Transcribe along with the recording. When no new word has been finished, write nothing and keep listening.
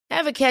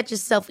Ever catch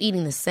yourself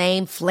eating the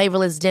same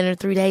flavorless dinner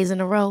 3 days in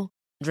a row?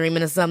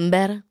 Dreaming of something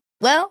better?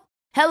 Well,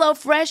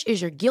 HelloFresh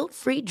is your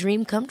guilt-free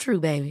dream come true,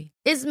 baby.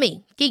 It's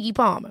me, Keke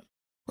Palmer.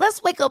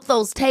 Let's wake up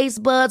those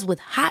taste buds with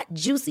hot,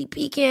 juicy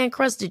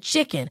pecan-crusted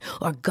chicken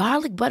or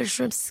garlic butter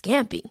shrimp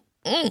scampi.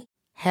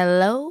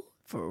 Hello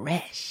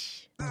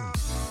Fresh.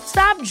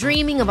 Stop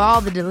dreaming of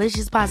all the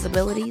delicious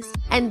possibilities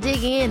and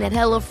dig in at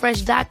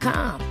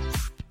HelloFresh.com.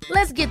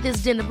 Let's get this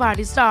dinner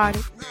party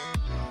started.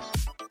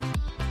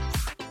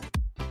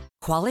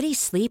 Quality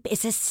sleep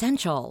is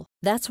essential.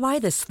 That's why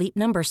the Sleep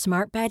Number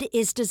Smart Bed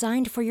is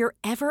designed for your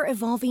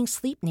ever-evolving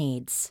sleep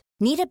needs.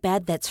 Need a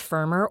bed that's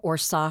firmer or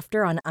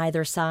softer on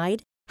either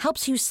side?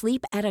 Helps you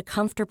sleep at a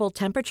comfortable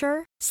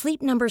temperature?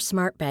 Sleep Number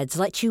Smart Beds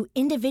let you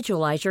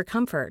individualize your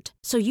comfort,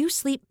 so you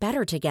sleep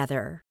better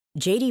together.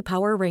 J.D.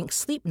 Power ranks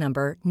Sleep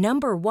Number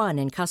number 1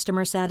 in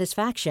customer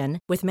satisfaction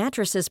with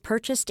mattresses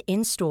purchased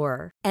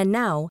in-store. And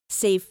now,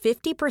 save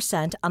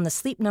 50% on the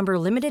Sleep Number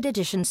Limited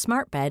Edition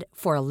Smart Bed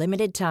for a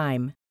limited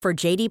time. For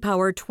J.D.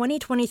 Power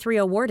 2023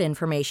 award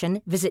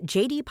information, visit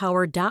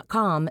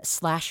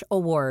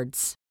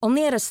jdpower.com/awards.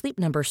 Only at a Sleep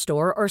Number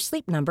store or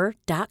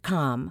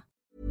sleepnumber.com.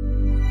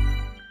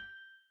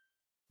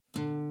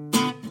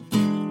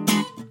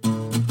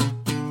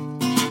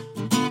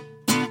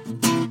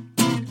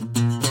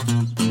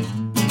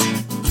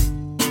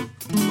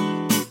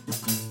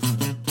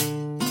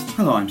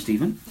 Hello, I'm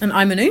Stephen. And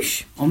I'm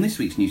Anoush. On this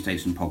week's New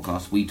Station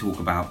podcast, we talk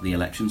about the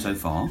election so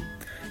far.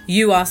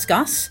 You ask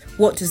us,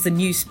 what does the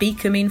new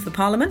Speaker mean for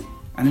Parliament?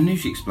 And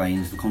Anoush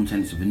explains the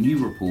contents of a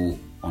new report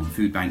on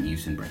food bank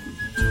use in Britain.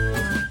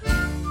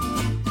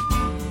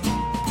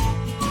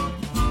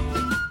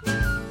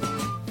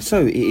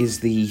 So it is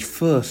the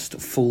first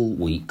full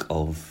week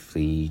of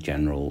the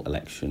general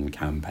election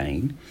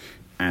campaign,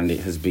 and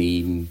it has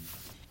been,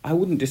 I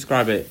wouldn't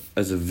describe it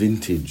as a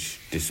vintage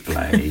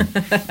display.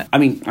 I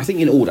mean, I think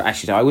in order,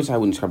 actually, I would say I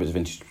wouldn't describe it as a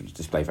vintage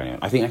display for anyone.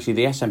 I think actually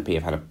the SNP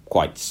have had a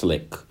quite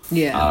slick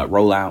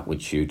rollout,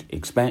 which you'd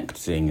expect,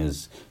 seeing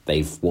as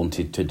they've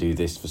wanted to do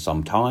this for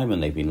some time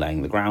and they've been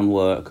laying the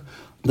groundwork.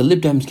 The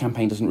Lib Dems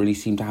campaign doesn't really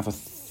seem to have a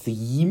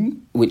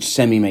theme, which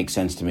semi-makes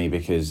sense to me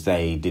because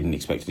they didn't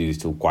expect to do this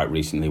till quite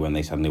recently when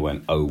they suddenly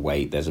went, oh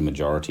wait, there's a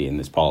majority in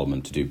this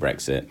parliament to do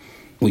Brexit.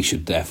 We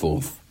should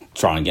therefore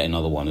try and get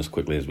another one as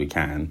quickly as we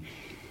can.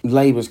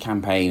 Labour's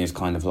campaign is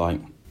kind of like...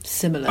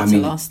 Similar to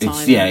last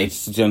time.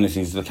 It's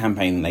the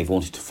campaign they've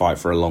wanted to fight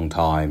for a long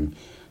time,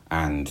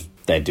 and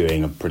they're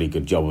doing a pretty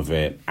good job of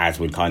it, as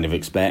we'd kind of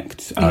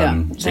expect.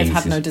 They've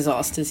had no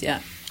disasters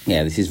yet.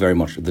 Yeah, this is very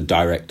much the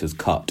director's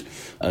cut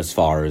as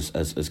far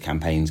as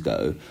campaigns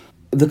go.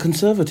 The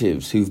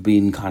Conservatives, who've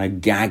been kind of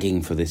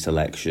gagging for this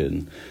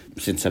election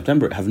since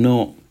September,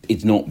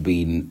 it's not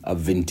been a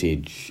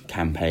vintage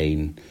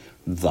campaign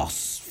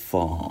thus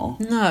far.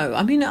 No,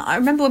 I mean, I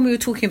remember when we were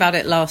talking about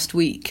it last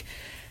week,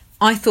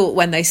 I thought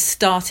when they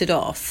started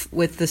off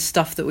with the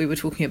stuff that we were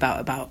talking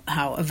about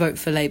how a vote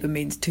for Labour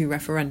means 2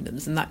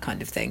 referendums and that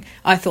kind of thing,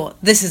 I thought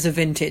this is a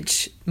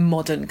vintage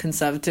modern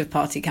Conservative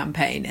Party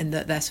campaign in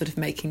that they're sort of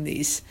making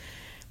these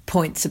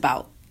points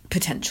about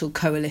potential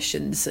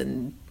coalitions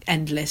and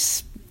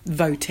endless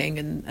voting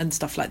and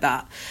stuff like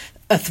that,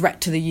 a threat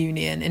to the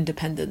union,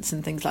 independence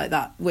and things like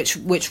that, which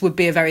would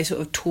be a very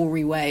sort of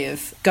Tory way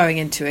of going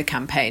into a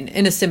campaign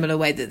in a similar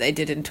way that they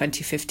did in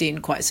 2015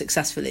 quite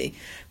successfully.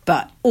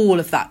 But all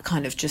of that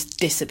kind of just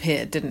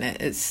disappeared, didn't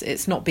it?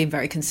 It's not been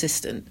very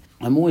consistent.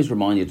 I'm always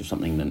reminded of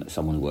something that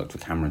someone who worked for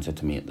Cameron said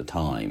to me at the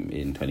time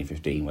in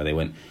 2015, where they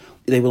were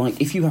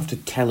like, if you have to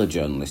tell a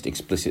journalist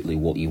explicitly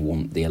what you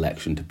want the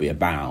election to be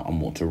about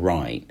and what to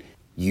write,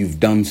 you've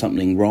done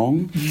something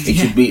wrong.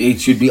 It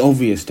should be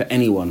obvious to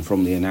anyone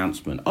from the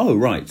announcement. Oh,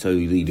 right, so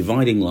the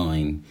dividing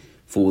line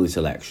for this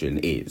election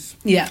is...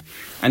 Yeah.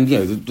 And,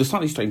 the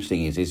slightly strange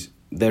thing is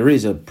there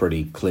is a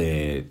pretty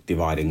clear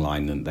dividing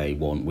line that they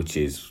want, which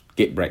is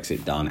get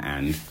Brexit done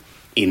and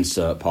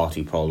insert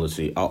party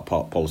policy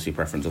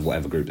preference of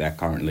whatever group they're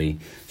currently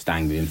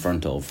standing in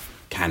front of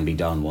can be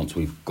done once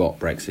we've got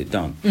Brexit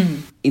done.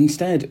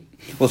 Instead...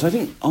 Well, so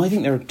I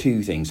think there are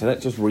 2 things. So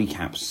let's just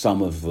recap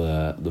some of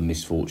the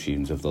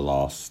misfortunes of the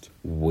last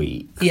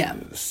week. Yeah.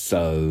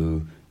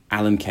 So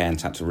Alan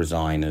Cairns had to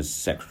resign as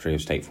Secretary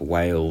of State for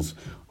Wales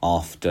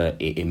after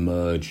it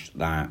emerged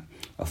that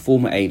a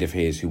former aide of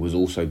his, who was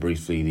also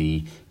briefly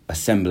the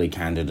Assembly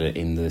candidate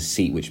in the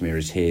seat which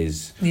mirrors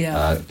his,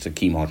 it's a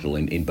key module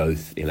in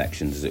both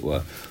elections, as it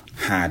were,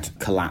 had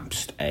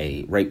collapsed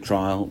a rape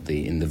trial,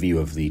 in the view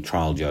of the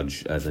trial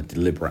judge, as a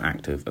deliberate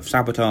act of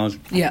sabotage.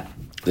 Yeah.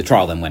 The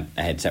trial then went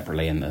ahead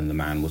separately and the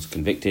man was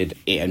convicted.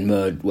 It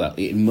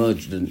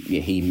emerged and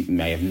he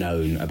may have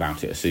known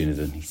about it as soon as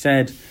he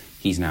said.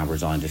 He's now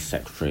resigned as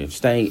Secretary of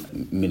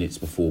State minutes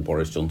before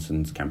Boris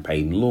Johnson's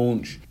campaign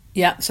launch.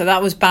 Yeah, so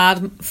that was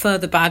bad.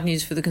 Further bad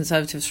news for the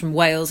Conservatives from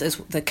Wales is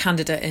the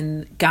candidate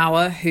in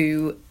Gower,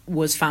 who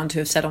was found to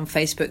have said on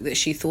Facebook that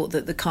she thought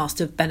that the cast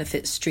of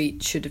Benefit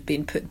Street should have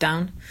been put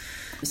down.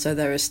 So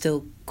there are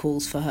still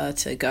calls for her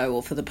to go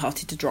or for the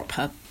party to drop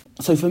her.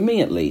 So for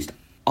me, at least,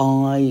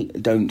 I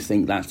don't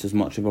think that's as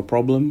much of a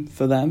problem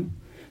for them.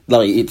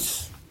 like,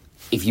 it's...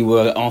 If you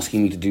were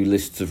asking me to do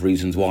lists of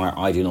reasons why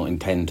I do not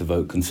intend to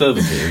vote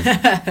Conservative,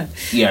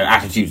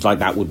 attitudes like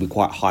that would be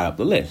quite high up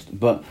the list.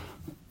 But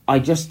I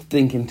just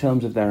think in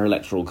terms of their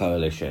electoral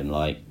coalition,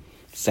 like,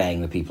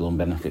 saying the people on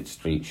Benefit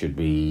Street should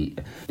be...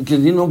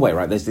 Because in a way,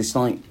 right, there's this,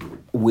 like,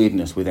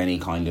 weirdness with any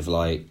kind of,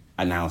 like,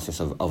 analysis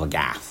of a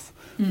gaffe,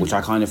 which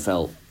I kind of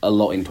felt a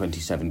lot in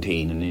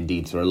 2017, and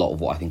indeed through a lot of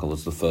what I think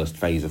was the first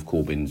phase of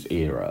Corbyn's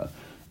era.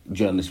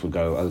 Journalists would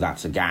go, oh,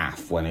 that's a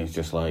gaffe, when it's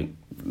just like,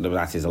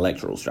 that's his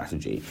electoral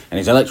strategy. And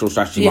his electoral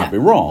strategy might be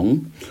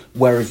wrong,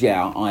 whereas,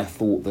 I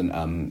thought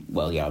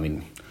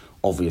that,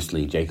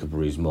 obviously Jacob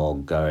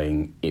Rees-Mogg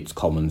going, it's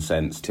common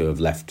sense to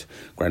have left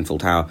Grenfell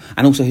Tower.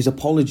 And also his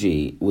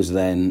apology was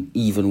then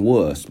even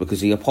worse,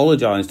 because he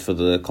apologised for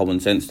the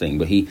common sense thing,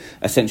 but he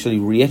essentially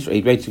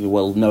reiterated, basically,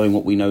 well, knowing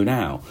what we know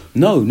now.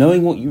 No,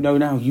 knowing what you know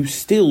now, you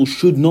still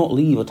should not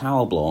leave a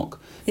tower block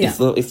if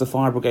the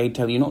fire brigade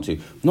tell you not to.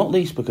 Not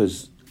least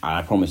because,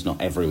 I promise not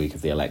every week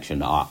of the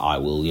election I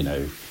will,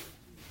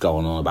 go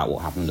on about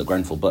what happened at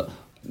Grenfell, but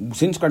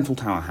since Grenfell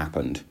Tower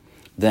happened,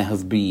 there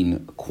have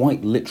been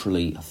quite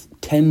literally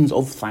tens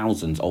of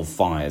thousands of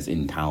fires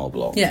in tower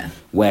blocks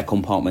where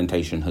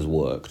compartmentation has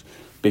worked.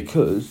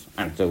 Because,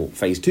 and so what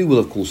phase 2 will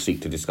of course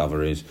seek to discover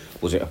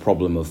was it a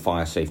problem of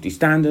fire safety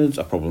standards,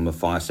 a problem of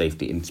fire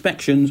safety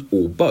inspections,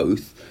 or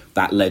both,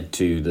 that led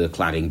to the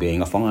cladding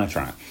being a fire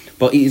trap.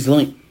 But it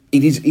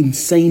is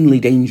insanely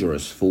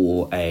dangerous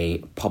for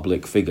a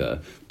public figure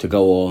to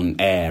go on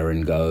air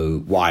and go,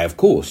 why, of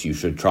course, you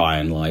should try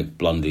and,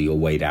 blunder your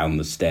way down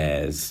the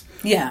stairs.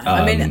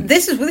 Yeah,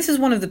 this is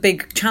one of the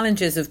big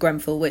challenges of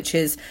Grenfell, which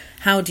is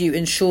how do you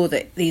ensure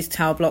that these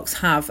tower blocks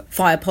have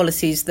fire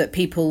policies that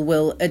people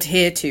will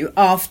adhere to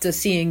after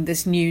seeing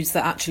this news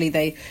that actually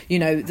they,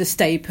 the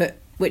stay put,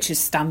 which is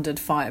standard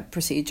fire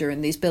procedure in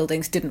these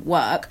buildings, didn't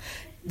work.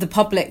 The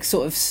public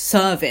sort of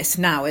service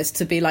now is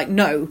to be like,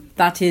 no,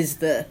 that is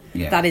the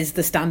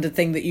standard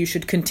thing that you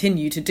should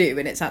continue to do,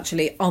 and it's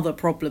actually other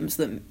problems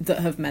that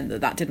have meant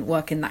that didn't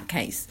work in that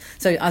case.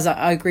 So as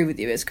I agree with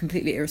you, it's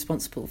completely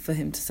irresponsible for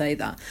him to say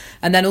that,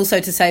 and then also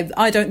to say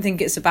I don't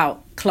think it's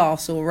about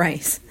class or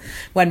race,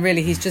 when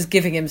really he's just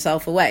giving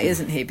himself away,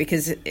 isn't he?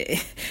 Because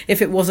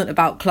if it wasn't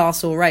about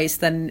class or race,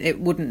 then it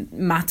wouldn't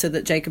matter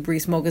that Jacob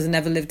Rees-Mogg has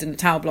never lived in a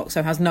tower block,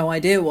 so has no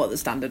idea what the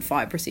standard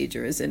fire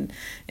procedure is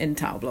in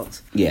tower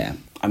blocks. Yeah,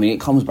 it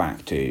comes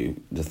back to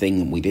the thing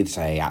that we did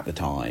say at the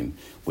time,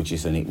 which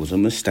is that it was a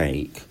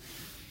mistake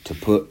to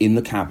put in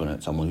the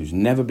cabinet someone who's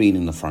never been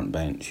in the front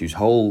bench, whose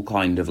whole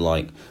kind of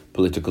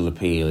political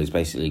appeal is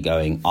basically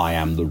going, I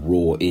am the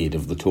raw id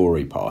of the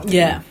Tory party.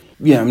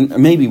 Yeah,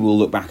 maybe we'll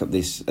look back at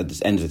this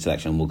end of this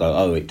election and we'll go,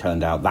 oh, it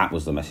turned out that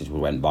was the message that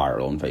went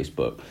viral on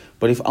Facebook.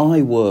 But if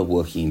I were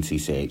working in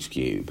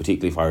CCHQ,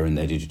 particularly if I were in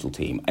their digital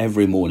team,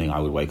 every morning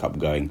I would wake up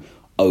going,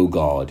 oh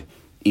God,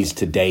 is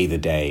today the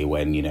day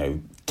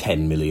when,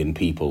 10 million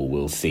people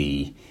will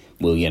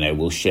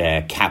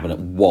share cabinet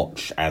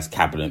watch as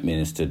cabinet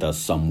minister does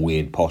some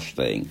weird posh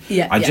thing.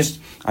 I just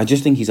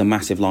think he's a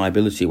massive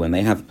liability when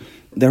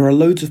there are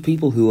loads of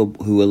people who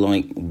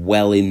are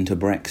well into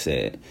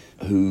Brexit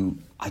who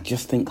I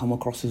just think come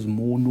across as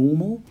more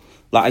normal.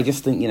 I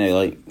just think,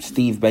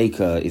 Steve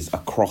Baker is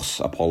across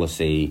a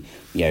policy,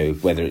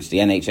 whether it's the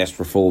NHS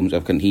reforms,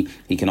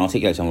 he can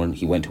articulate someone,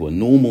 he went to a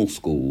normal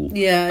school.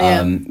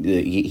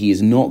 He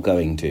is not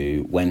going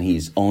to, when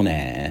he's on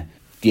air,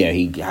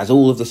 he has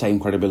all of the same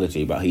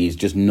credibility, but he is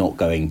just not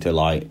going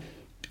to,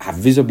 have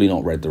visibly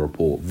not read the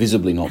report,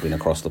 visibly not been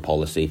across the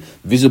policy,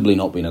 visibly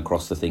not been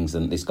across the things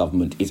that this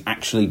government is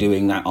actually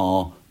doing that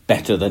are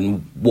better than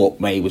what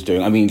May was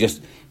doing.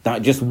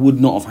 That just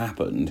would not have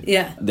happened.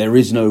 Yeah. There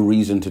is no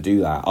reason to do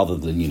that other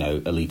than,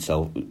 elite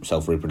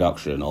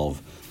self-reproduction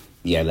of,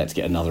 let's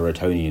get another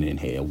Etonian in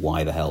here.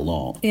 Why the hell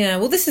not? Yeah,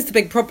 well, this is the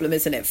big problem,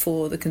 isn't it,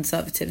 for the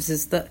Conservatives,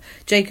 is that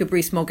Jacob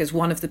Rees-Mogg is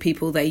one of the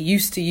people they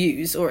used to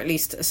use, or at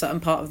least a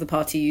certain part of the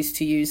party used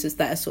to use, as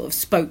their sort of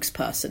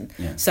spokesperson.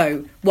 Yeah.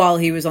 So while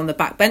he was on the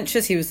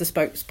backbenches, he was the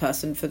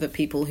spokesperson for the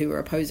people who were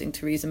opposing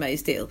Theresa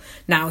May's deal.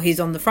 Now he's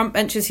on the front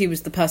benches, he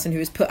was the person who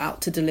was put out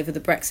to deliver the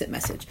Brexit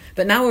message.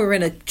 But now we're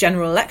in a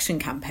general election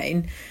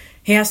campaign,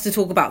 he has to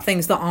talk about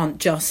things that aren't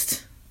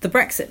just the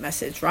Brexit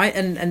message, right?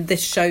 And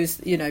this shows,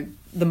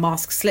 the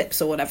mask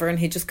slips or whatever, and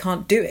he just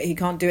can't do it. He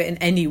can't do it in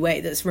any way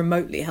that's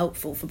remotely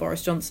helpful for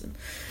Boris Johnson.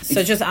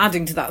 So just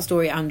adding to that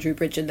story, Andrew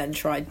Bridgen then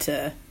tried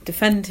to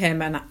defend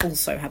him and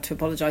also had to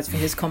apologise for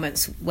his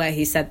comments where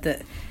he said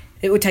that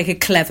it would take a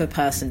clever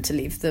person to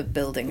leave the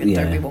building, and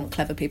don't we want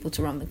clever people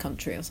to run the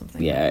country or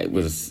something? Yeah, it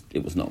was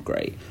not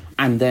great.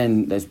 And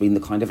then there's been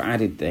the kind of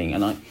added thing,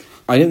 and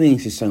I don't think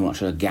this is so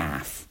much a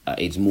gaffe.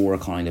 It's more a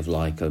kind of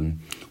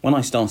when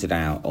I started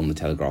out on the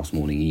Telegraph's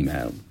morning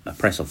email, a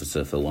press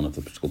officer for one of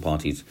the political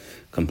parties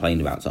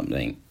complained about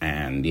something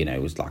and,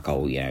 was like,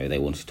 they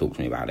wanted to talk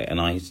to me about it.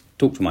 And I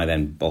talked to my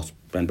then boss,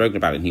 Ben Brogan,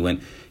 about it,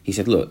 and he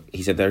said,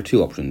 there are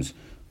two options.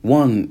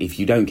 One, if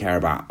you don't care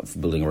about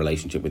building a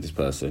relationship with this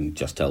person,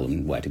 just tell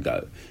them where to go.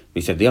 But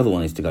he said the other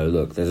one is to go,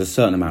 look, there's a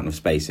certain amount of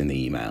space in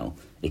the email.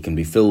 It can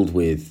be filled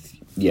with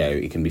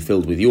it can be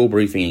filled with your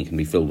briefing, it can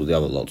be filled with the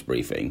other lot's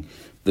briefing.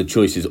 The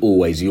choice is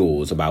always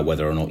yours about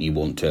whether or not you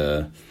want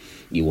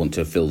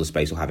to fill the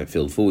space or have it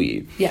filled for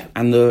you. Yeah.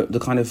 And the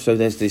kind of, so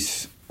there's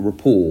this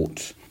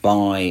report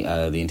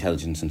by the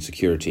Intelligence and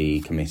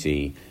Security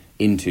Committee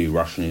into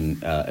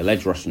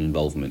alleged Russian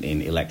involvement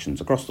in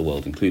elections across the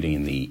world, including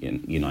in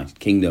the United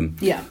Kingdom.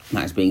 Yeah.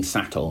 That is being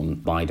sat on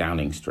by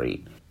Downing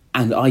Street.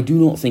 And I do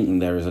not think that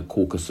there is a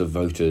caucus of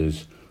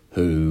voters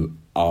who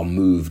are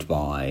moved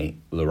by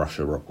the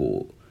Russia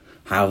report.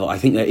 However, I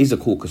think there is a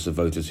caucus of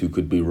voters who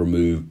could be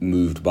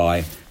moved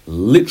by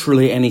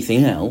literally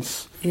anything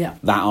else that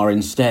are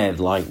instead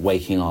like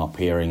waking up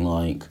hearing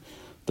like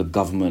the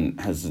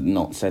government has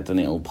not said that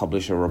it'll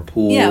publish a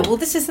report. Yeah, well,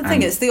 this is the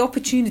thing. It's the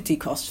opportunity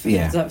cost for the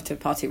Conservative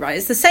Party, right?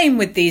 It's the same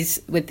with these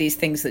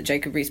things that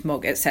Jacob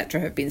Rees-Mogg, etc.,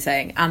 have been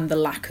saying, and the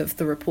lack of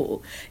the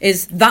report.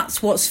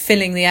 That's what's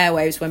filling the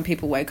airwaves when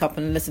people wake up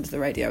and listen to the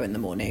radio in the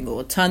morning,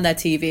 or turn their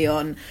TV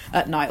on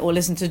at night, or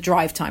listen to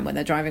Drive Time when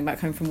they're driving back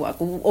home from work,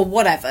 or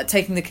whatever,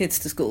 taking the kids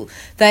to school.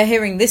 They're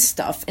hearing this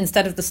stuff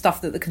instead of the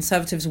stuff that the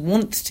Conservatives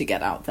want to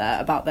get out there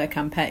about their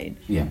campaign.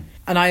 Yeah.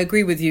 And I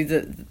agree with you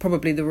that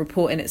probably the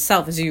report in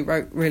itself, as you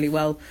wrote really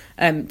well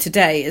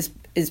today, is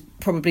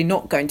probably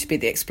not going to be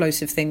the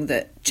explosive thing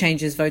that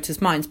changes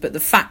voters' minds. But the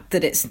fact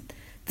that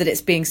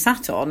it's being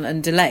sat on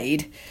and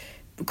delayed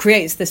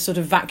creates this sort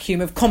of vacuum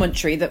of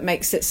commentary that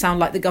makes it sound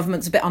like the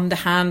government's a bit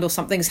underhand, or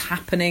something's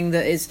happening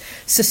that is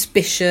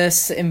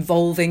suspicious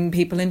involving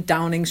people in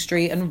Downing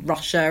Street and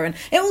Russia. And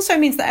it also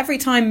means that every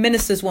time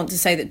ministers want to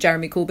say that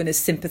Jeremy Corbyn is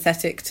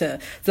sympathetic to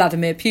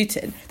Vladimir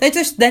Putin, they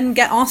just then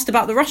get asked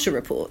about the Russia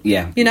report.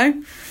 Yeah. You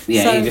know?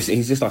 Yeah, so,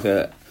 he's just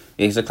like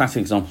he's a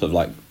classic example of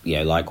like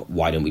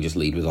why don't we just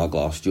lead with our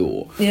glass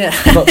jaw? Yeah.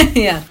 But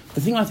yeah.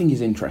 The thing I think is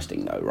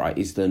interesting though, right,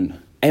 is that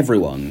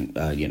everyone,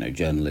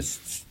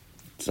 journalists,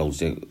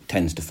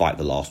 tends to fight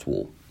the last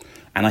war.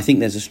 And I think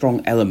there's a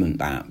strong element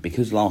that,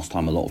 because last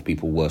time a lot of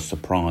people were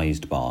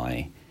surprised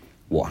by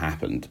what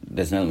happened,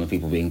 there's an element of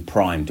people being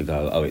primed to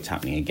go, oh, it's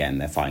happening again,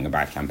 they're fighting a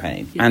bad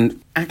campaign. Yeah.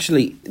 And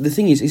actually, the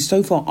thing is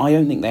so far, I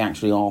don't think they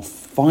actually are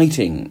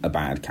fighting a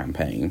bad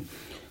campaign.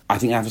 I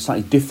think they have a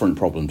slightly different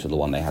problem to the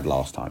one they had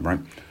last time, right?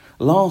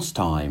 Last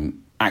time,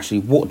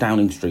 actually, what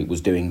Downing Street was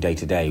doing day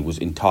to day was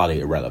entirely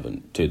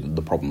irrelevant to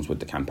the problems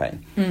with the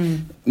campaign.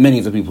 Many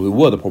of the people who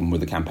were the problem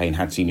with the campaign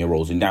had senior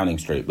roles in Downing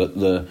Street, but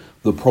the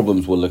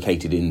problems were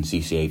located in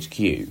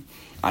CCHQ.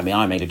 I mean,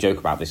 I made a joke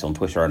about this on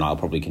Twitter, and I'll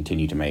probably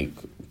continue to make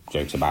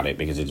jokes about it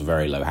because it's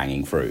very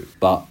low-hanging fruit.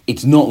 But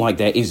it's not like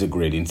there is a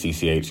grid in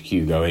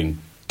CCHQ going,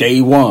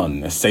 day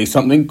 1, say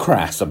something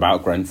crass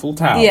about Grenfell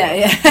Tower.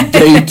 Yeah.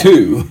 Day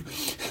 2,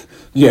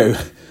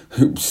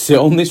 sit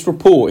on this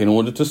report in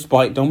order to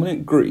spite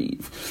Dominic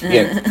Grieve.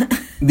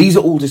 These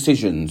are all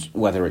decisions,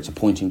 whether it's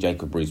appointing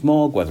Jacob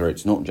Rees-Mogg, whether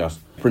it's not just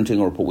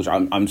printing a report, which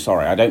I'm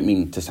sorry, I don't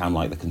mean to sound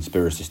like the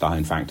conspiracist I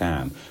in fact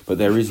am, but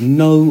there is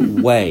no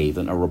way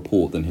that a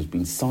report that has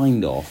been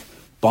signed off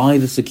by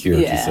the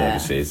security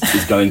services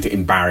is going to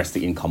embarrass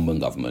the incumbent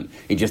government.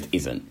 It just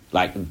isn't.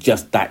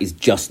 That is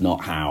just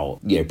not how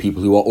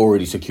people who are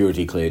already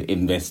security cleared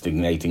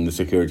investigating the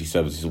security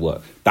services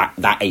work.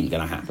 That ain't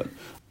going to happen.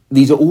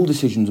 These are all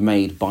decisions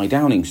made by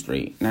Downing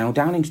Street. Now,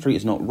 Downing Street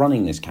is not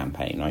running this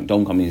campaign, right?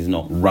 Dom Cummings is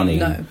not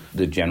running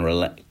the general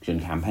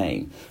election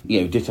campaign.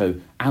 Ditto,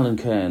 Alan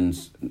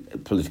Kearns,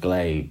 political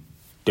aid,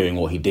 doing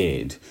what he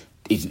did,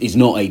 is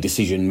not a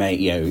decision made.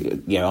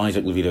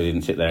 Isaac Levito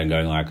didn't sit there and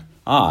going like,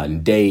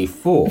 day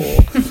 4.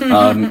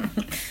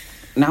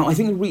 Now, I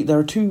think there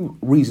are two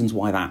reasons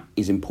why that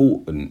is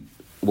important,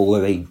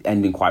 although they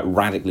end in quite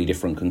radically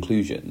different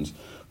conclusions.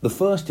 The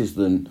first is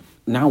that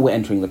now we're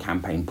entering the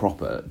campaign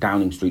proper.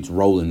 Downing Street's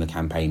role in the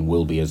campaign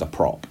will be as a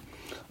prop.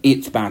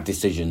 Its bad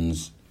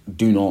decisions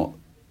do not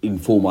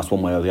inform us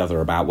one way or the other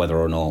about whether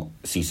or not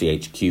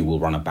CCHQ will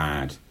run a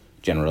bad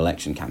general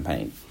election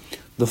campaign.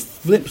 The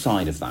flip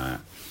side of that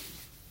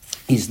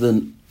is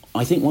that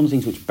I think one of the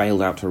things which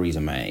bailed out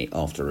Theresa May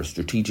after a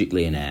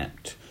strategically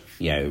inept,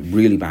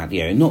 really bad,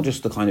 not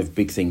just the kind of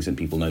big things that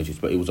people noticed,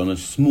 but it was on a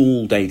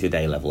small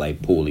day-to-day level, a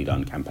poorly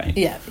done campaign.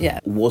 Yeah.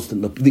 Was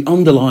that the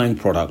underlying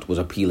product was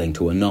appealing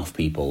to enough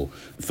people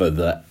for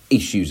the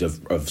issues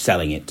of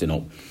selling it to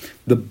not.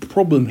 The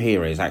problem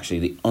here is actually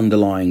the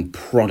underlying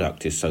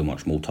product is so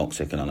much more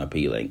toxic and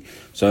unappealing.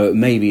 So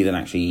maybe then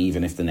actually,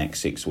 even if the next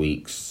 6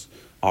 weeks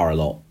are a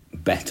lot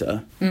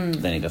better,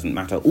 then it doesn't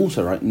matter.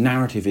 Also, right,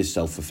 narrative is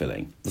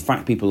self-fulfilling. The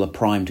fact people are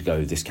primed to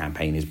go, this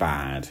campaign is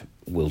bad,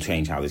 will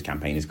change how this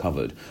campaign is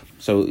covered.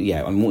 So,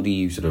 what do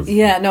you sort of...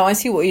 Yeah, no, I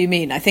see what you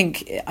mean. I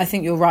think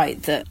you're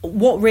right, that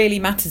what really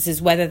matters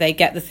is whether they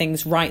get the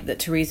things right that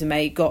Theresa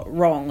May got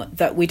wrong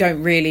that we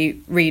don't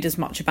really read as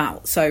much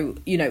about. So,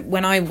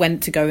 when I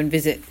went to go and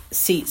visit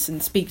seats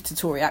and speak to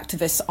Tory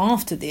activists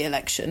after the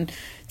election,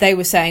 they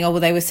were saying,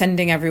 they were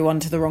sending everyone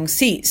to the wrong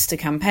seats to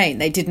campaign.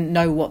 They didn't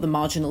know what the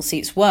marginal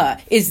seats were.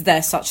 Is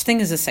there such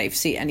thing as a safe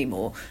seat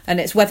anymore? And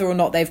it's whether or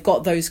not they've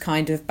got those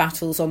kind of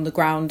battles on the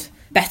ground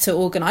better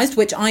organised,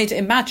 which I'd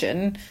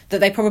imagine that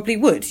they probably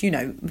would. You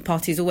know,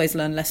 parties always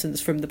learn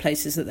lessons from the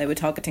places that they were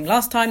targeting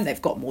last time.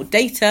 They've got more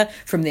data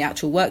from the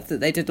actual work that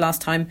they did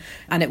last time,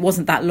 and it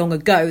wasn't that long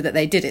ago that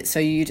they did it. So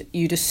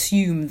you'd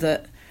assume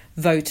that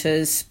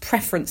voters'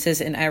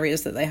 preferences in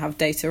areas that they have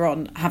data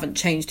on haven't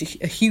changed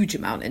a huge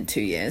amount in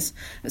 2 years.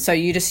 So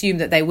you'd assume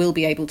that they will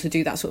be able to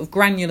do that sort of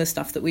granular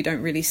stuff that we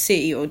don't really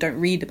see or don't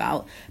read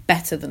about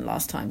better than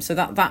last time. So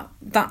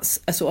that's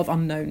a sort of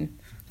unknown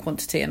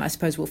quantity, and I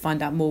suppose we'll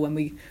find out more when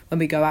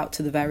we go out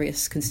to the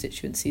various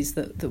constituencies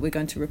that we're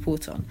going to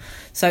report on.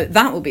 So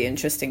that will be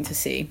interesting to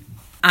see.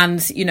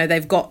 And, you know,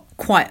 they've got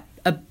quite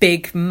a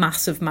big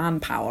mass of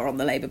manpower on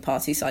the Labour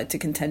Party side to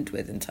contend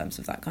with in terms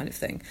of that kind of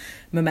thing.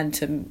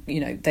 Momentum, you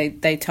know,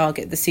 they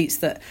target the seats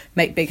that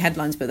make big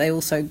headlines, but they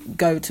also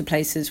go to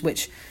places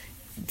which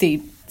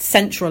the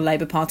central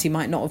Labour Party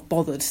might not have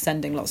bothered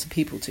sending lots of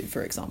people to,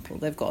 for example.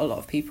 They've got a lot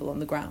of people on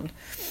the ground.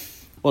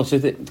 Well,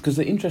 because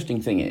the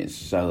interesting thing is,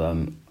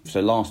 so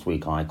last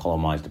week I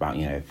columnised about,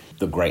 you know,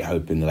 the great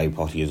hope in the Labour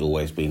Party has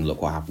always been,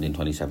 look what happened in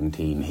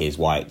 2017, here's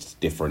why it's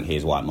different,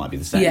 here's why it might be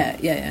the same.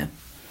 Yeah.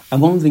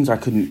 And one of the things I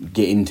couldn't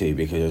get into,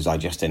 because I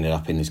just ended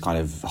up in this kind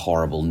of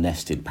horrible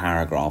nested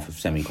paragraph of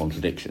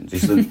semi-contradictions,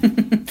 is that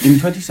in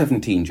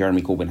 2017,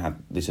 Jeremy Corbyn had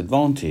this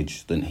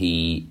advantage that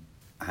he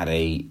had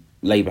a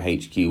Labour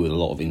HQ with a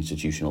lot of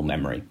institutional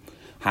memory.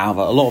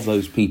 However, a lot of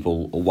those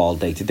people, while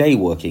day-to-day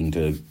working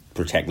to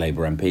protect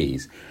Labour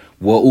MPs,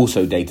 were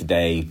also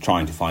day-to-day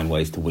trying to find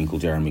ways to winkle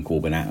Jeremy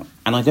Corbyn out.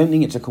 And I don't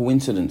think it's a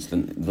coincidence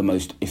that the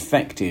most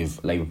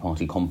effective Labour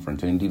Party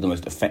conference, and indeed the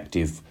most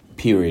effective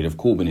period of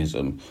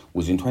Corbynism,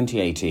 was in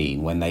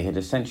 2018, when they had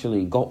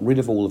essentially got rid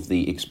of all of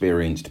the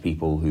experienced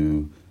people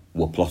who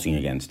were plotting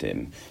against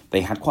him.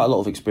 They had quite a lot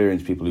of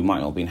experienced people who might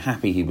not have been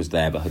happy he was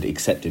there, but had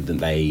accepted that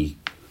they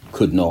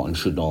could not and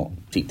should not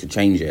seek to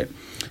change it.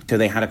 So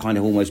they had a kind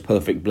of almost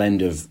perfect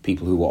blend of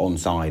people who were on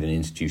side and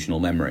institutional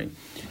memory.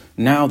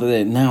 Now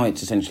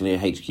it's essentially a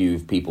HQ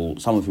of people,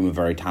 some of whom are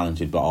very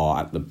talented but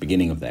are at the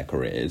beginning of their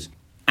careers,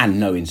 and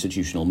no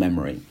institutional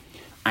memory.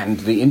 And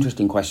the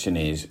interesting question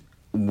is,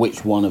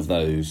 which one of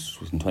those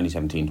in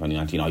 2017,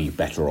 2019 are you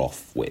better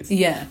off with?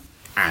 Yeah.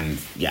 And,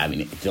 yeah, I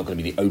mean, it's not going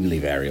to be the only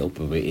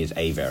variable, but it is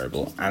a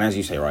variable. And as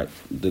you say, right,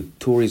 the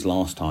Tories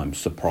last time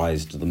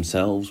surprised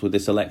themselves with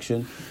this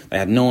election. They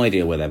had no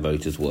idea where their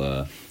voters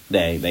were.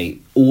 They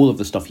all of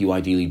the stuff you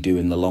ideally do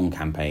in the long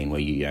campaign,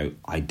 where you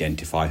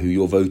identify who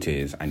your vote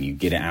is and you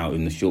get it out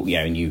in the short,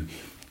 and you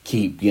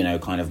keep,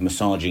 kind of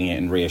massaging it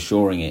and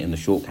reassuring it in the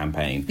short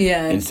campaign.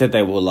 Yeah. Instead,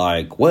 they were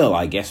like, well,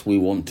 I guess we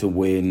want to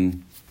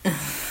win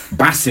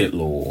Bassett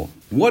law.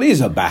 What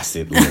is a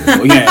Bassett law?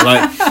 The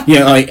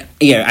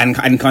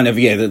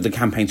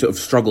campaign sort of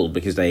struggled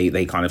because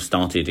they kind of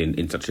started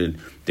in such a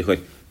difficult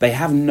way. They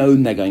have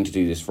known they're going to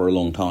do this for a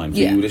long time,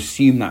 so you would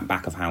assume that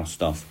back of house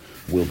stuff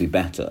will be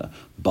better.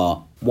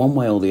 But one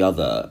way or the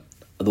other,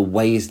 the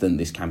ways that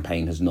this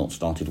campaign has not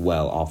started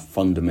well are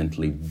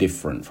fundamentally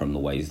different from the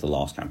ways the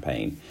last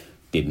campaign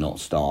did not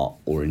start,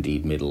 or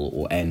indeed middle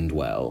or end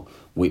well,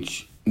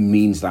 which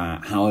means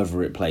that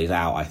however it plays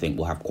out, I think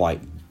will have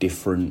quite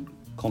different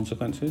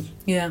consequences.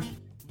 Yeah.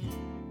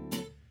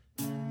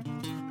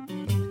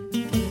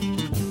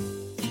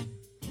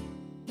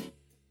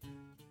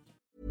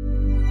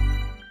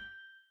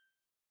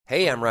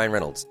 Hey, I'm Ryan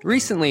Reynolds.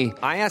 Recently,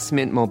 I asked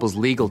Mint Mobile's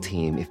legal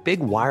team if big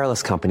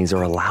wireless companies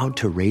are allowed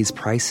to raise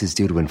prices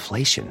due to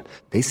inflation.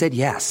 They said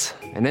yes.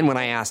 And then when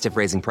I asked if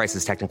raising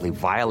prices technically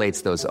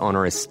violates those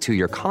onerous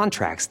 2-year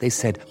contracts, they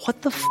said,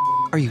 "What the f***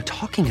 are you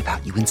talking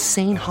about, you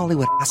insane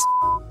Hollywood ass?"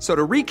 So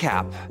to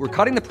recap, we're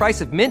cutting the price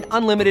of Mint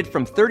Unlimited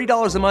from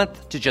 $30 a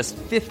month to just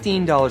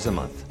 $15 a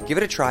month. Give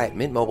it a try at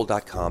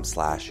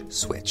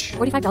mintmobile.com/switch.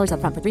 $45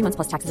 up front for 3 months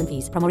plus taxes and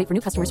fees. Promo rate for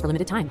new customers for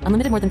limited time.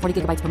 Unlimited more than 40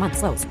 gigabytes per month.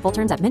 Slows full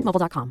terms at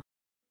mintmobile.com.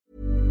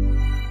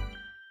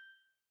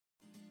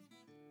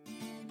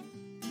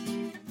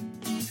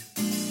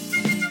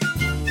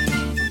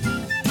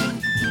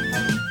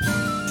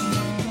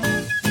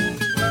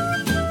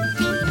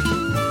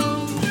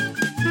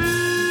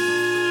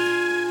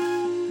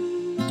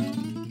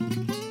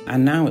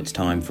 And now it's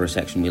time for a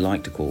section we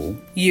like to call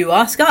You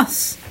Ask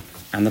Us.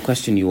 And the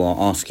question you are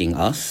asking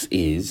us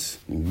is,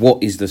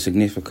 what is the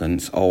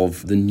significance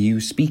of the new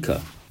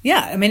speaker?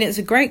 Yeah, I mean, it's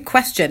a great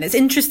question. It's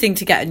interesting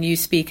to get a new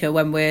speaker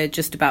when we're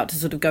just about to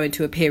sort of go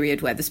into a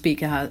period where the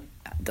speaker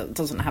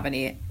doesn't have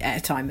any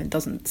airtime and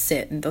doesn't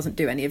sit and doesn't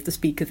do any of the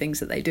speaker things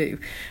that they do.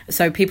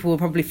 So people will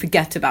probably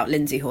forget about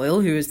Lindsay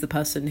Hoyle, who is the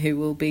person who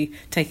will be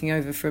taking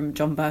over from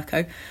John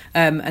Bercow,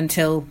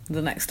 until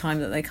the next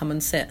time that they come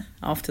and sit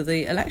after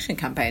the election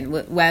campaign,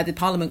 where the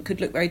Parliament could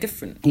look very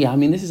different. Yeah, I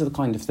mean, this is the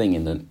kind of thing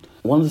in that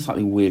one of the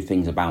slightly weird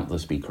things about the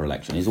speaker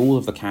election is all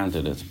of the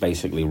candidates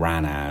basically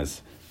ran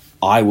as,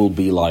 I will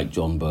be like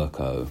John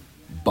Bercow,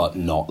 but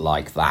not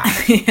like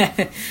that.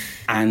 Yeah.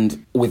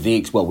 And with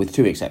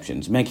two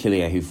exceptions, Meg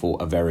Hillier, who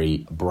fought a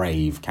very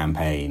brave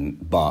campaign,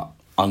 but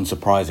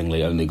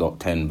unsurprisingly only got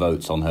 10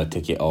 votes on her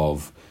ticket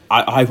of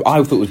I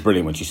thought it was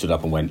brilliant when she stood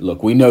up and went,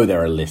 look, we know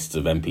there are lists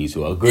of MPs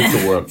who are good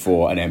to work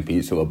for and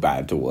MPs who are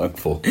bad to work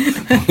for.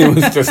 It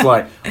was just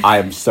like, I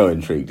am so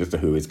intrigued as to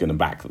who is going to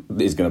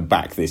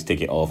back this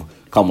ticket of,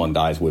 come on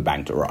guys, we're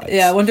back to rights.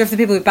 Yeah, I wonder if the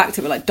people who backed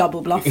it were like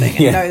double bluffing and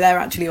no, they're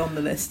actually on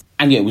the list.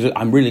 And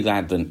I'm really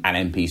glad that an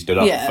MP stood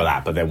up for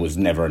that, but there was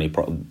never any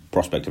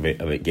prospect of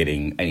it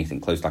getting anything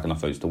close like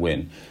enough votes to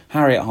win.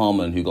 Harriet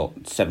Harman, who got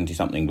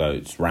 70-something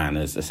votes, ran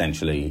as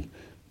essentially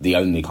the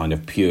only kind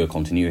of pure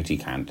continuity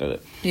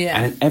candidate. Yeah.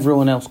 And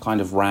everyone else kind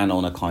of ran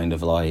on a kind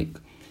of like...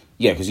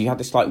 Yeah, because you had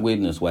this slight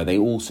weirdness where they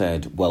all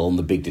said, well, on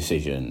the big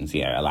decisions,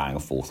 allowing a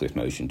forthwith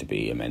motion to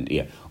be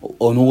amended,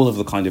 on all of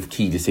the kind of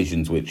key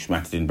decisions which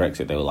mattered in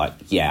Brexit, they were like,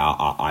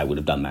 I would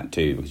have done that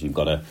too, because you've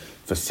got to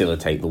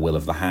facilitate the will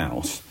of the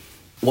House.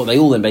 What they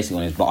all then basically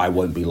went is, but I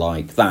won't be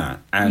like that.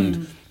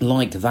 And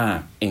like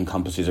that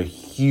encompasses a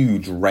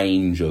huge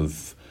range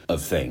of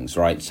things,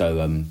 right?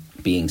 So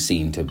being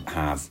seen to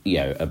have,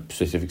 a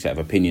specific set of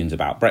opinions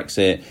about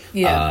Brexit,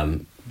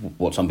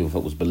 what some people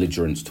thought was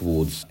belligerence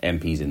towards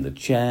MPs in the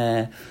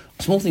chair.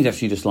 Small things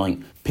actually just like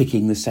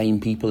picking the same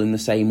people in the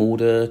same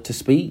order to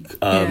speak.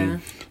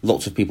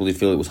 Lots of people did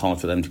feel it was hard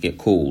for them to get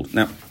called.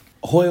 Now,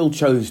 Hoyle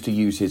chose to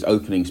use his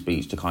opening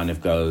speech to kind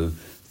of go,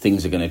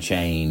 things are going to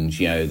change,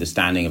 the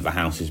standing of the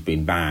House has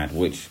been bad,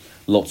 which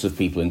lots of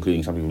people,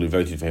 including some people who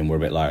voted for him, were a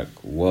bit like,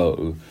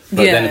 whoa.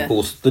 But then, of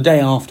course, the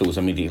day after was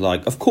immediately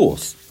like, of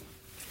course,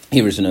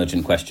 here is an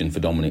urgent question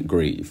for Dominic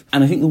Grieve.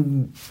 And I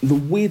think the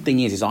weird thing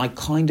is I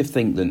kind of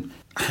think that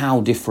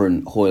how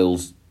different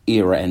Hoyle's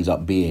era ends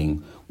up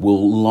being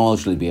will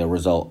largely be an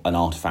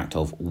artefact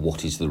of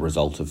what is the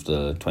result of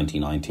the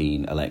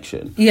 2019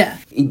 election. Yeah.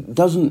 It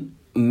doesn't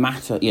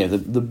matter,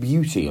 the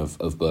beauty of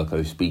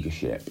Bercow's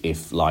speakership,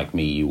 if, like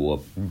me, you were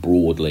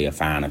broadly a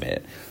fan of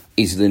it,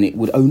 is that it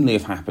would only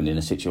have happened in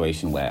a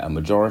situation where a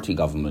majority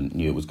government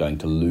knew it was going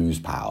to lose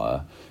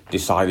power,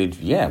 decided,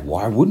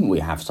 why wouldn't we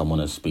have someone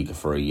as Speaker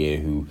for a year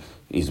who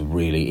is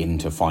really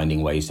into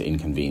finding ways to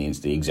inconvenience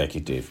the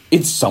executive?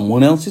 It's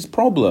someone else's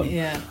problem.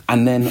 Yeah.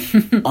 And then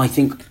I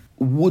think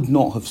would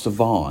not have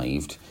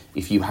survived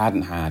if you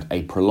hadn't had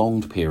a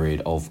prolonged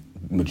period of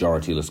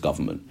majorityless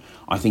government.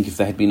 I think if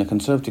there had been a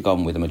Conservative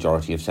government with a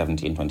majority of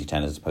 70 in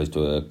 2010 as opposed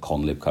to a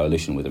Con-Lib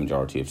coalition with a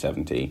majority of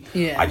 70,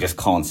 I just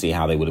can't see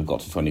how they would have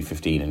got to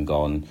 2015 and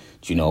gone,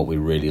 do you know what we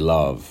really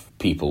love?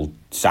 People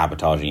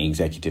sabotaging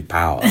executive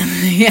power.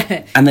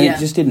 And then it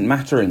just didn't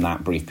matter in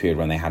that brief period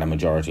when they had a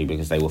majority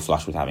because they were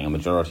flush with having a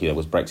majority. There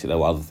was Brexit, there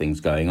were other things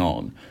going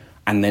on.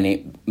 And then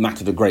it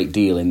mattered a great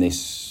deal in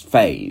this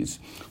phase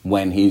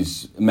when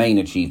his main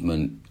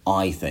achievement,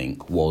 I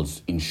think,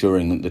 was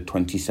ensuring that the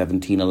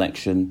 2017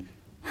 election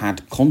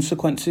had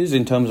consequences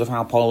in terms of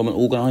how Parliament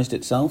organised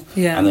itself.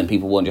 Yeah. And then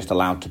people weren't just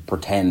allowed to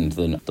pretend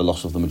that the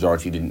loss of the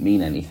majority didn't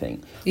mean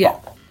anything. Yeah.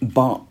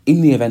 But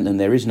in the event that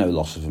there is no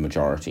loss of a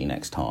majority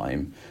next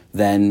time,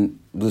 then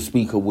the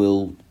Speaker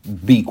will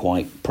be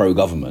quite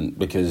pro-government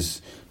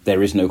because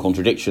there is no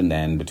contradiction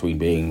then between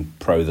being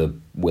pro the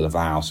will of the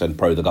House and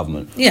pro the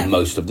government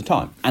most of the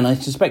time. And I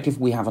suspect if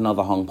we have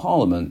another hung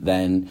Parliament,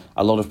 then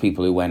a lot of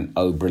people who went,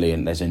 oh,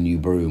 brilliant, there's a new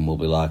broom, will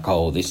be like,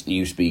 oh, this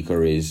new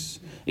Speaker is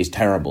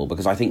terrible.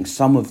 Because I think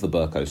some of the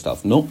Bercow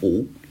stuff, not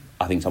all,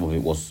 I think some of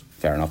it was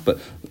fair enough, but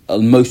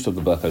most of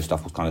the Bercow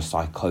stuff was kind of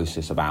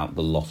psychosis about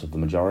the loss of the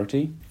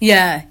majority.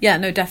 Yeah,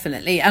 no,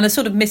 definitely. And a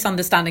sort of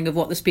misunderstanding of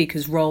what the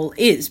Speaker's role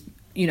is,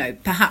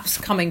 perhaps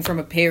coming from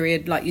a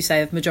period, like you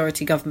say, of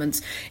majority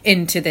governments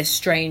into this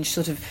strange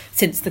sort of,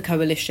 since the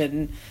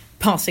coalition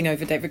passing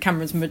over David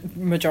Cameron's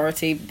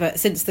majority, but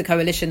since the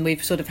coalition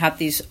we've sort of had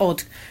these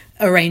odd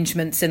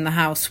arrangements in the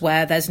House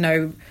where there's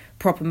no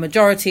proper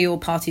majority, all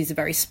parties are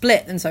very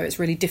split, and so it's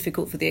really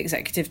difficult for the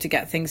executive to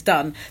get things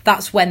done.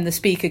 That's when the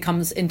Speaker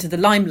comes into the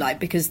limelight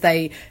because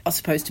they are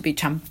supposed to be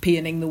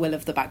championing the will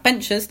of the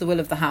backbenchers, the will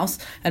of the House,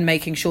 and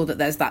making sure that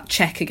there's that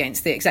check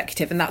against the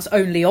executive. And that's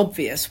only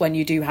obvious when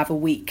you do have a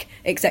weak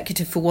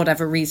executive for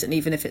whatever reason,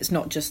 even if it's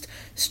not just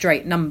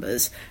straight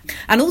numbers.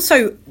 And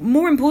also,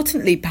 more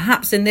importantly,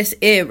 perhaps in this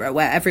era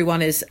where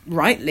everyone is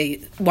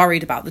rightly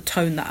worried about the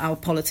tone that our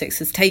politics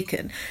has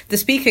taken, the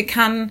Speaker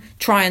can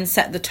try and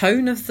set the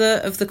tone of the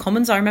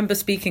Commons. I remember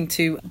speaking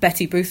to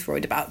Betty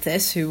Boothroyd about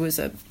this, who was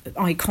an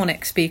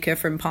iconic speaker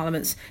from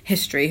Parliament's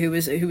history, who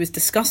was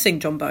discussing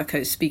John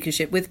Bercow's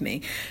speakership with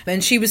me,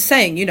 and she was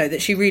saying,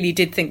 that she really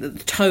did think that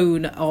the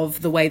tone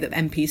of the way that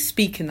MPs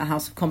speak in the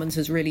House of Commons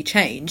has really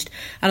changed.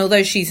 And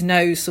although she's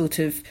no sort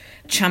of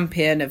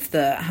champion of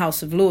the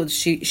House of Lords,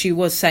 she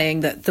was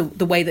saying that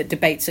the way that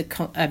debates are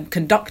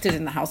conducted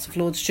in the House of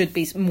Lords should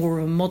be more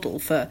of a model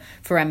for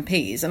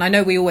MPs. And I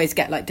know we always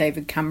get like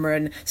David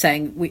Cameron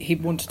saying he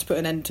wanted to put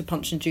an end to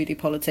Punch and Judy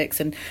politics,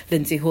 and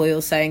Lindsay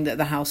Hoyle saying that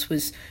the House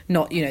was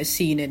not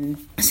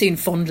seen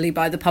fondly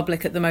by the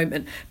public at the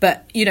moment.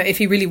 But if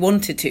he really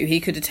wanted to, he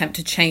could attempt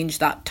to change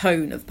that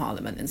tone of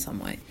Parliament in some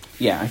way.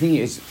 Yeah, I think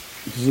it's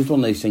because it's one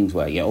of those things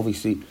where,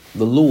 obviously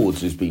the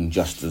Lords has been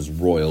just as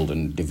roiled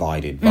and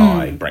divided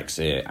by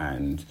Brexit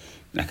and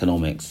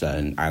economics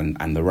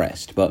and the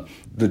rest, but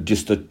the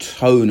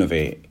tone of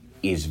it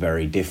is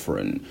very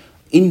different.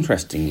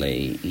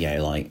 interestingly,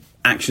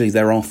 actually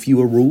there are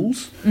fewer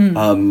rules.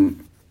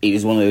 It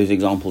is one of those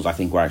examples, I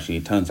think, where actually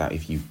it turns out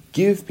if you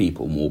give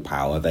people more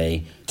power,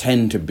 they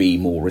tend to be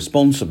more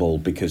responsible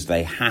because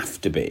they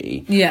have to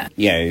be. Yeah.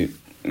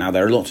 Now,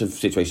 there are lots of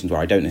situations where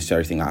I don't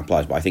necessarily think that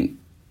applies, but I think,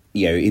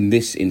 in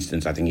this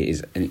instance, I think it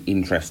is an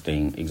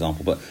interesting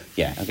example. But,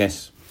 I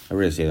guess I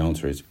really see the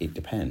answer is it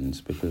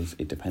depends, because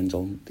it depends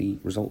on the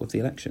result of the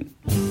election.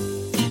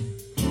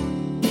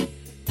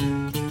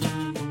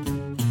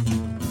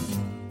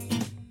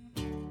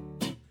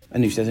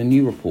 And there's a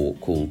new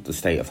report called The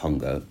State of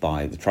Hunger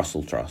by the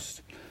Trussell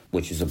Trust,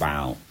 which is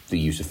about the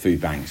use of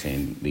food banks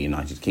in the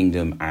United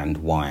Kingdom and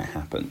why it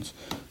happens.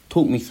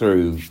 Talk me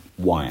through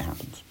why it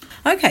happens.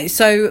 Okay,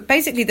 so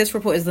basically this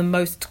report is the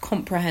most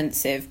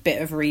comprehensive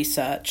bit of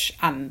research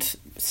and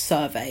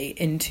survey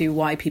into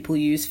why people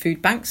use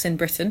food banks in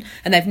Britain,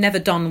 and they've never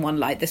done one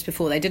like this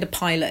before. They did a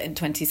pilot in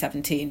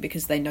 2017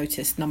 because they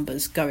noticed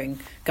numbers going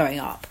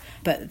up,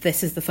 but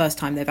this is the first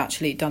time they've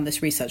actually done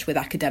this research with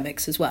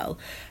academics as well.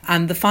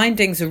 And the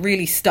findings are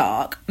really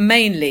stark,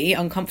 mainly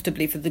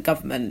uncomfortably for the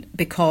government,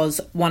 because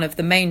one of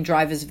the main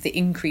drivers of the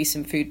increase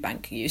in food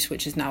bank use,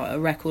 which is now at a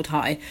record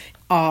high,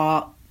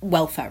 are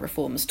welfare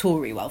reforms,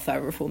 Tory welfare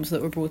reforms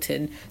that were brought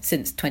in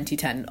since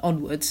 2010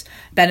 onwards.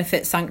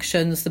 Benefit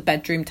sanctions, the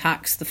bedroom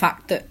tax, the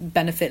fact that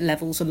benefit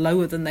levels are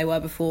lower than they were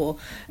before,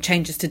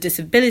 changes to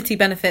disability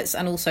benefits,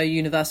 and also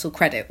universal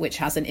credit, which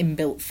has an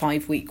inbuilt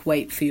 5-week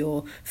wait for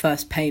your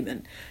first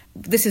payment.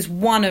 This is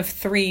one of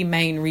 3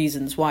 main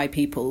reasons why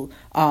people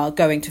are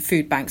going to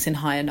food banks in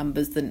higher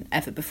numbers than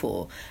ever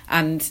before.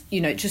 And,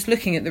 just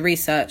looking at the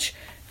research,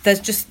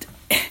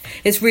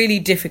 it's really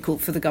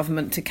difficult for the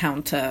government to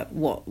counter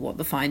what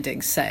the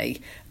findings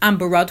say.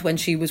 Amber Rudd, when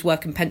she was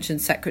Work and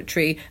Pensions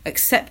Secretary,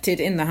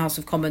 accepted in the House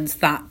of Commons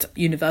that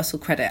universal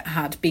credit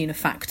had been a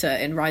factor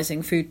in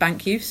rising food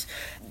bank use.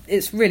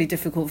 It's really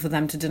difficult for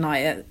them to deny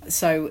it.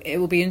 So it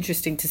will be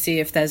interesting to see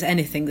if there's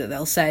anything that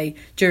they'll say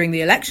during the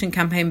election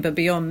campaign, but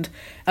beyond,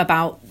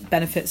 about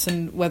benefits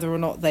and whether or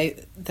not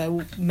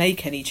they'll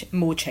make any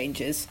more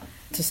changes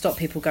to stop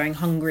people going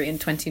hungry in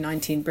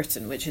 2019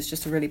 Britain, which is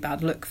just a really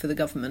bad look for the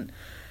government.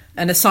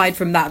 And aside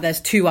from that,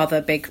 there's 2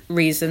 other big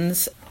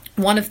reasons.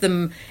 One of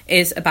them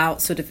is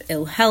about sort of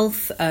ill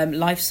health,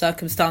 life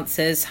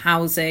circumstances,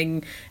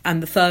 housing,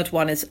 and the third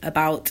one is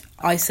about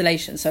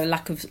isolation, so a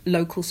lack of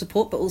local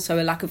support, but also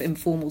a lack of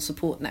informal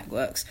support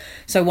networks.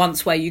 So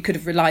once where you could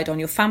have relied on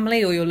your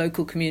family or your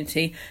local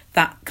community,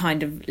 that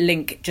kind of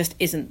link just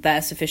isn't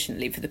there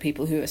sufficiently for the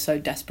people who are so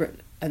desperate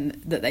and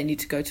that they need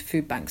to go to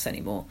food banks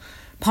anymore.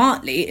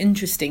 Partly,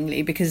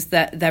 interestingly, because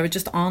there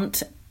just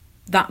aren't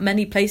that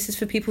many places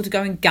for people to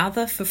go and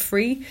gather for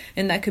free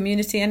in their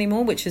community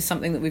anymore, which is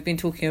something that we've been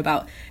talking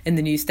about in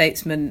the New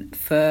Statesman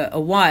for a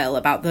while,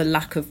 about the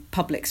lack of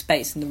public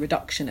space and the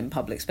reduction in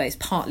public space,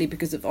 partly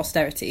because of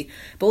austerity,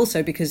 but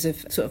also because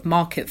of sort of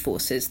market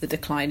forces, the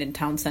decline in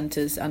town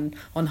centres and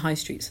on high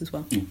streets as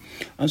well.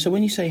 And so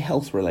when you say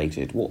health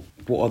related, what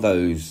are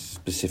those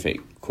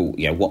specific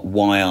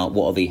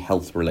what are the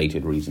health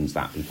related reasons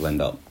that people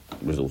end up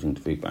resorting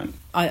to food bank?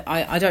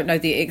 I don't know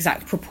the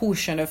exact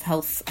proportion of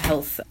health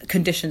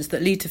conditions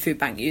that lead to food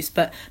bank use,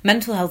 but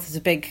mental health is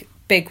a big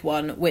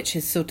one, which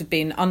has sort of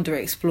been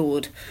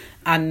underexplored.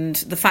 And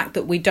the fact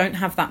that we don't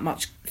have that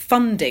much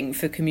funding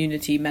for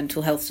community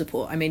mental health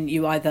support. I mean,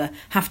 you either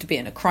have to be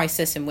in a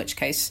crisis, in which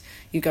case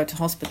you go to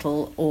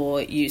hospital,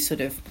 or you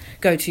sort of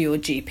go to your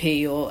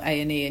GP or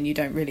A&E and you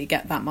don't really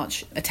get that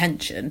much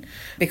attention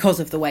because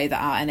of the way that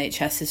our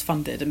NHS is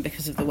funded and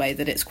because of the way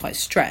that it's quite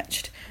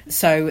stretched.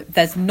 So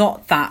there's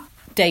not that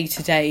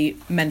day-to-day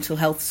mental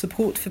health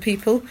support for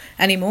people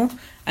anymore,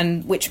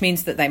 and which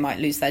means that they might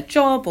lose their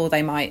job, or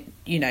they might,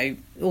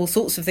 all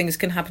sorts of things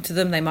can happen to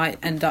them. They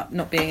might end up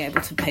not being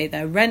able to pay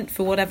their rent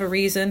for whatever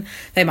reason.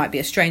 They might be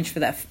estranged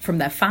from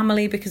their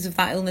family because of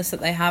that illness that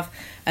they have,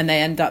 and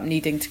they end up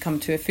needing to come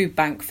to a food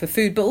bank for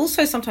food, but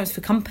also sometimes for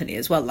company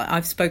as well. Like,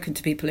 I've spoken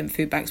to people in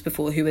food banks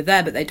before who are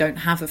there, but they don't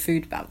have a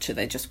food voucher.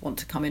 They just want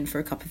to come in for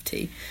a cup of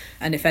tea.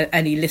 And if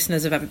any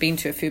listeners have ever been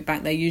to a food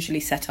bank, they're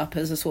usually set up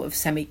as a sort of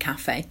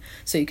semi-cafe,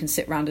 so you can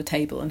sit round a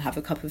table and have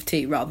a cup of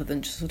tea rather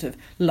than just sort of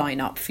line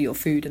up for your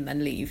food and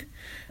then leave.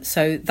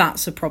 So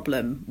that's a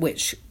problem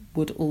which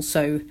could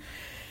also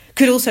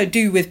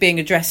do with being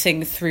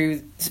addressing through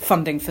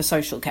funding for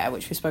social care,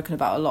 which we've spoken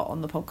about a lot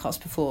on the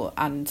podcast before,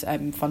 and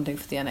funding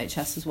for the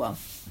NHS as well.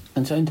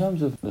 And so in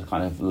terms of the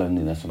kind of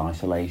loneliness and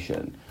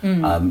isolation,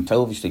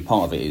 so obviously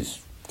part of it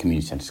is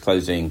community centres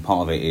closing,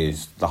 part of it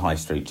is the high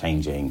street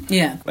changing,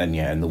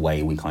 and the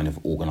way we kind of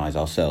organise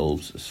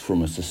ourselves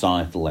from a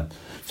societal level.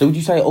 So would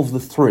you say of the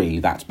 3,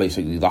 that's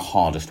basically the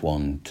hardest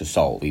one to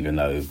solve, even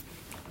though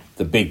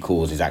the big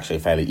cause is actually a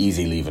fairly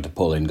easy lever to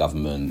pull in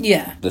government?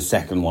 Yeah. The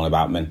second one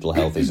about mental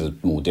health is a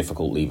more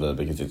difficult lever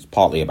because it's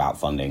partly about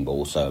funding, but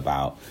also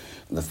about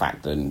the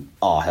fact that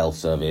our health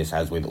service,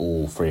 as with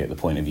all free at the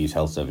point of use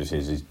health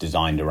services, is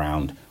designed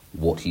around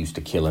what used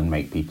to kill and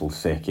make people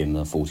sick in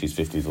the 40s,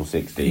 50s or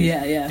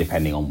 60s,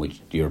 depending on which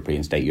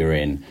European state you're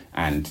in,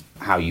 and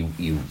how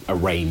you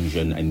arrange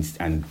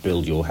and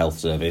build your health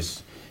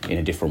service in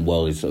a different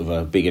world is sort of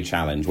a bigger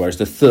challenge, whereas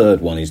the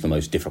third one is the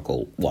most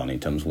difficult one in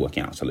terms of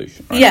working out a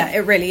solution. Right? Yeah,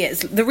 it really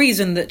is. The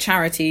reason that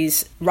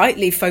charities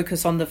rightly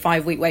focus on the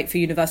 5-week wait for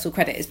universal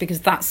credit is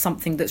because that's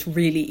something that's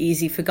really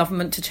easy for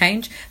government to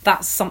change.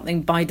 That's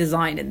something by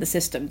design in the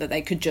system that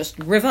they could just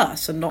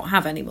reverse and not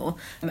have anymore.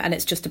 And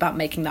it's just about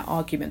making that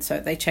argument so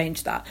they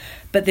change that.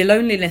 But the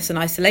loneliness and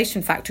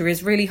isolation factor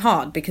is really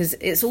hard because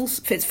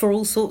it's for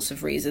all sorts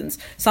of reasons.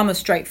 Some are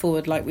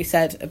straightforward, like we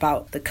said,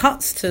 about the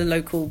cuts to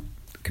local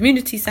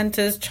community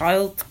centres,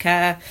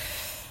 childcare,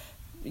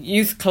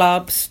 youth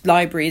clubs,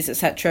 libraries,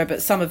 etc.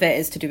 But some of it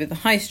is to do with the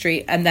high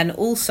street. And then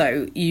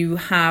also you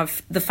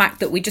have the fact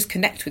that we just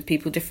connect with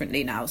people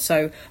differently now.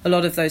 So a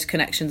lot of those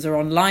connections are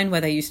online where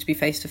they used to be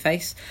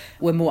face-to-face.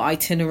 We're more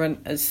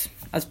itinerant as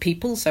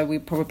people, so we're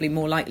probably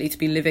more likely to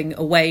be living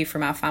away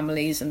from our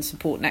families and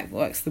support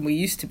networks than we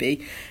used to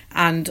be.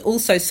 And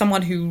also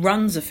someone who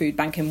runs a food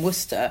bank in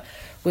Worcester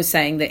was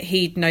saying that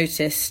he'd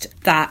noticed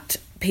that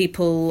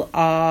people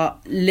are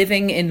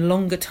living in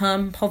longer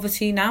term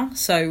poverty now.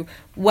 So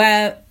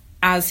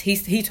whereas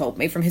he told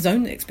me from his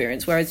own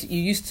experience, whereas you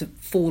used to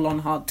fall on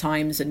hard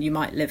times and you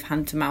might live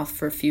hand to mouth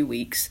for a few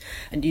weeks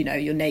and, you know,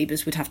 your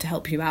neighbours would have to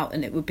help you out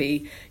and it would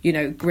be, you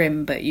know,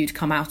 grim, but you'd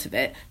come out of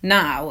it.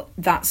 Now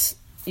that's,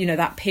 you know,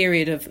 that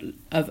period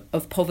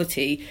of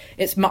poverty,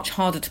 it's much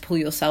harder to pull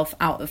yourself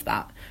out of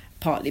that,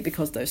 partly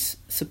because those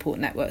support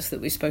networks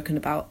that we've spoken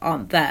about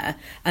aren't there.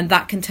 And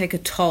that can take a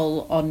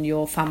toll on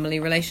your family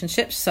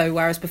relationships. So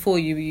whereas before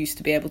you used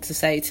to be able to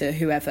say to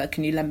whoever,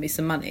 can you lend me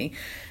some money?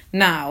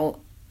 Now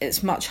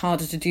it's much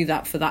harder to do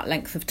that for that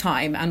length of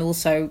time. And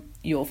also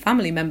your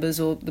family members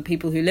or the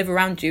people who live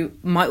around you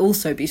might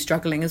also be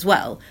struggling as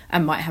well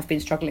and might have been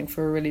struggling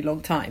for a really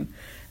long time.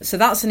 So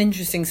that's an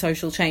interesting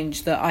social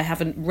change that I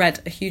haven't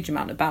read a huge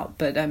amount about,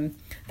 but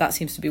that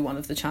seems to be one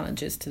of the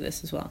challenges to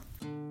this as well.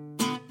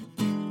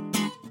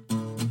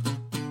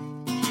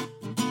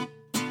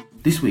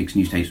 This week's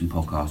New Statesman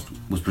podcast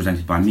was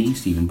presented by me,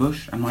 Stephen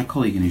Bush, and my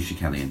colleague Anoosh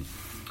Shakelian.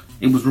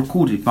 It was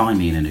recorded by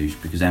me and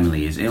Anoosh because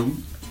Emily is ill.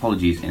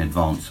 Apologies in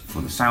advance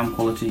for the sound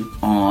quality.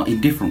 Our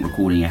indifferent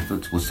recording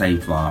efforts were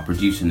saved by our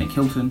producer Nick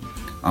Hilton.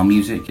 Our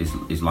music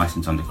is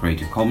licensed under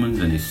Creative Commons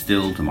and is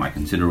still, to my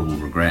considerable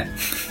regret,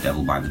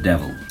 Devil by the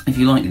Devil. If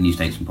you like the New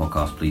Statesman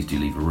podcast, please do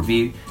leave a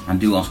review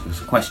and do ask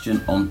us a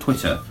question on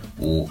Twitter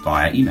or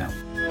via email.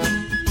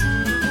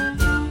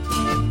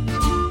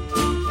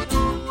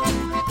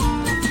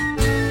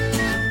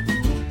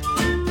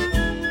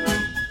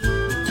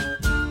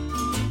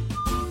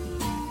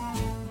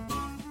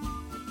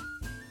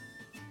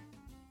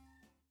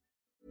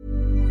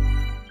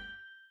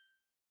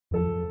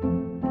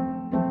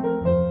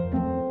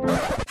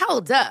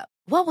 Hold up.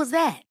 What was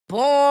that?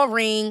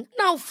 Boring.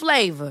 No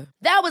flavor.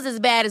 That was as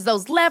bad as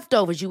those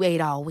leftovers you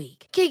ate all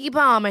week. Keke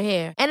Palmer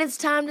here. And it's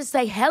time to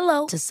say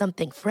hello to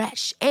something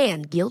fresh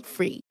and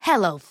guilt-free.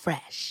 Hello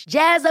Fresh.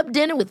 Jazz up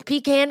dinner with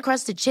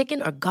pecan-crusted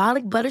chicken or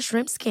garlic butter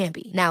shrimp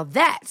scampi. Now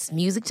that's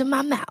music to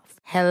my mouth.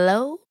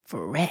 Hello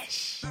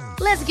Fresh.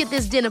 Let's get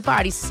this dinner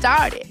party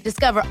started.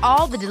 Discover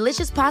all the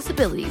delicious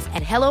possibilities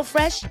at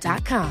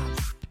HelloFresh.com.